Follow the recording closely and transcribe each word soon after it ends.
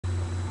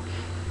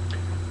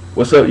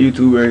What's up,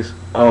 YouTubers?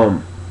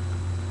 I'm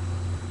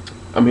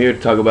here to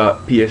talk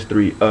about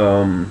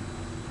PS3.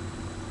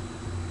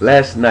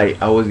 Last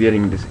night I was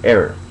getting this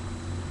error.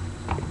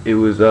 It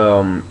was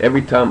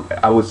every time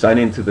I would sign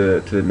into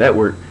the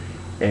network,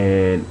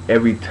 and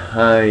every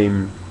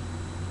time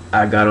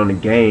I got on the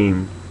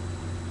game,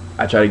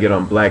 I try to get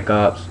on Black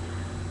Ops,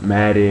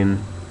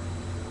 Madden,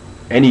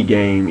 any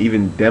game,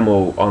 even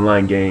demo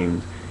online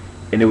games,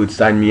 and it would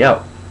sign me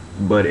out.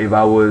 But if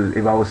I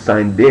was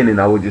signed in and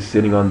I was just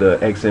sitting on the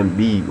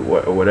XMB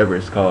or whatever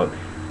it's called,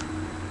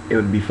 it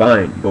would be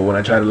fine. But when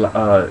I tried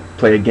to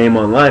play a game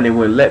online, it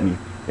wouldn't let me.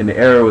 And the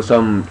error was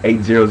some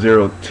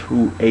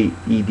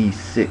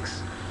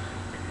 80028ED6.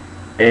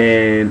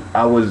 And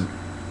I was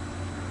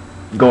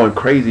going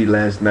crazy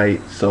last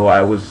night, so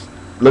I was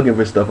looking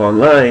for stuff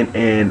online,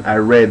 and I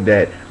read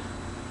that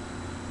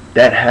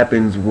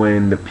happens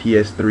when the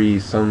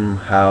PS3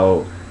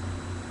 somehow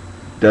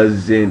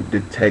doesn't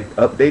detect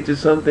updates or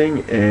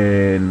something,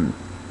 and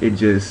it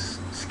just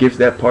skips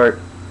that part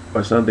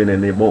or something,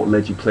 and it won't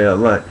let you play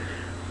online.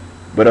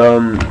 But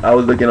I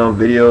was looking on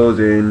videos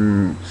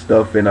and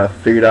stuff, and I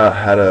figured out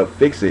how to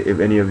fix it. If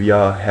any of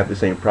y'all have the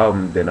same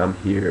problem, then I'm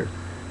here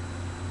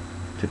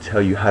to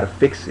tell you how to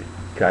fix it.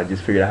 'Cause I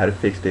just figured out how to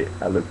fix it.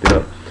 I looked it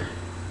up.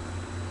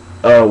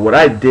 What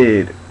I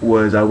did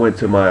was I went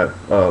to my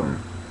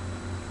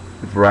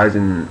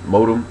Verizon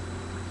modem,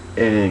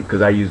 and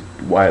because I use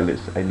wireless,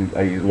 I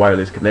use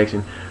wireless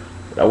connection.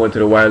 I went to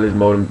the wireless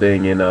modem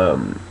thing, and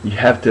you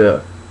have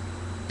to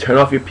turn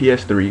off your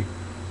PS3,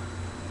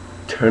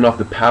 turn off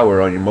the power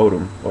on your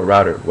modem or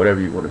router, whatever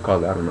you want to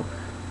call it. I don't know.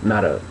 I'm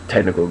not a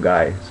technical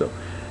guy, so.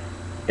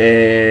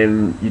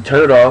 And you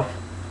turn it off,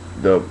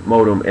 the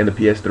modem and the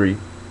PS3,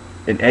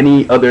 and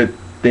any other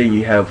thing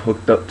you have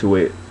hooked up to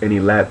it,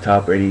 any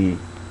laptop or any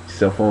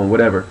cell phone,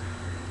 whatever.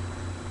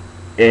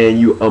 And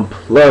you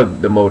unplug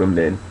the modem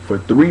then for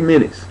 3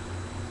 minutes.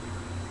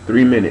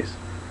 3 minutes.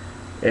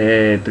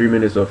 And 3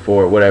 minutes or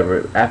four,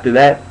 whatever. After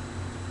that,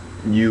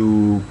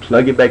 you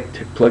plug it back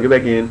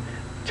in,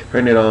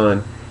 turn it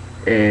on,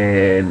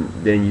 and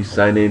then you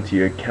sign into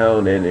your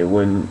account, and it's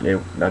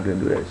not gonna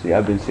do that. See,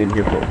 I've been sitting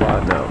here for a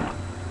while now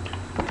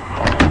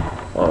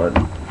on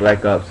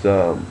Black Ops.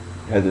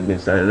 Hasn't been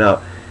signing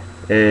out,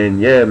 and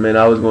yeah, man,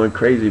 I was going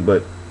crazy,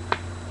 but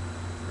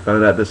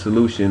found out the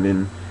solution.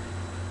 And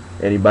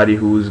anybody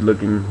who has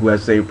the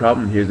same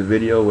problem, here's the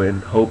video,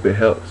 and hope it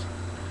helps.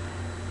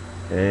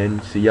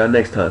 And see y'all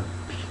next time,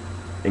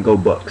 and go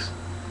Bucks.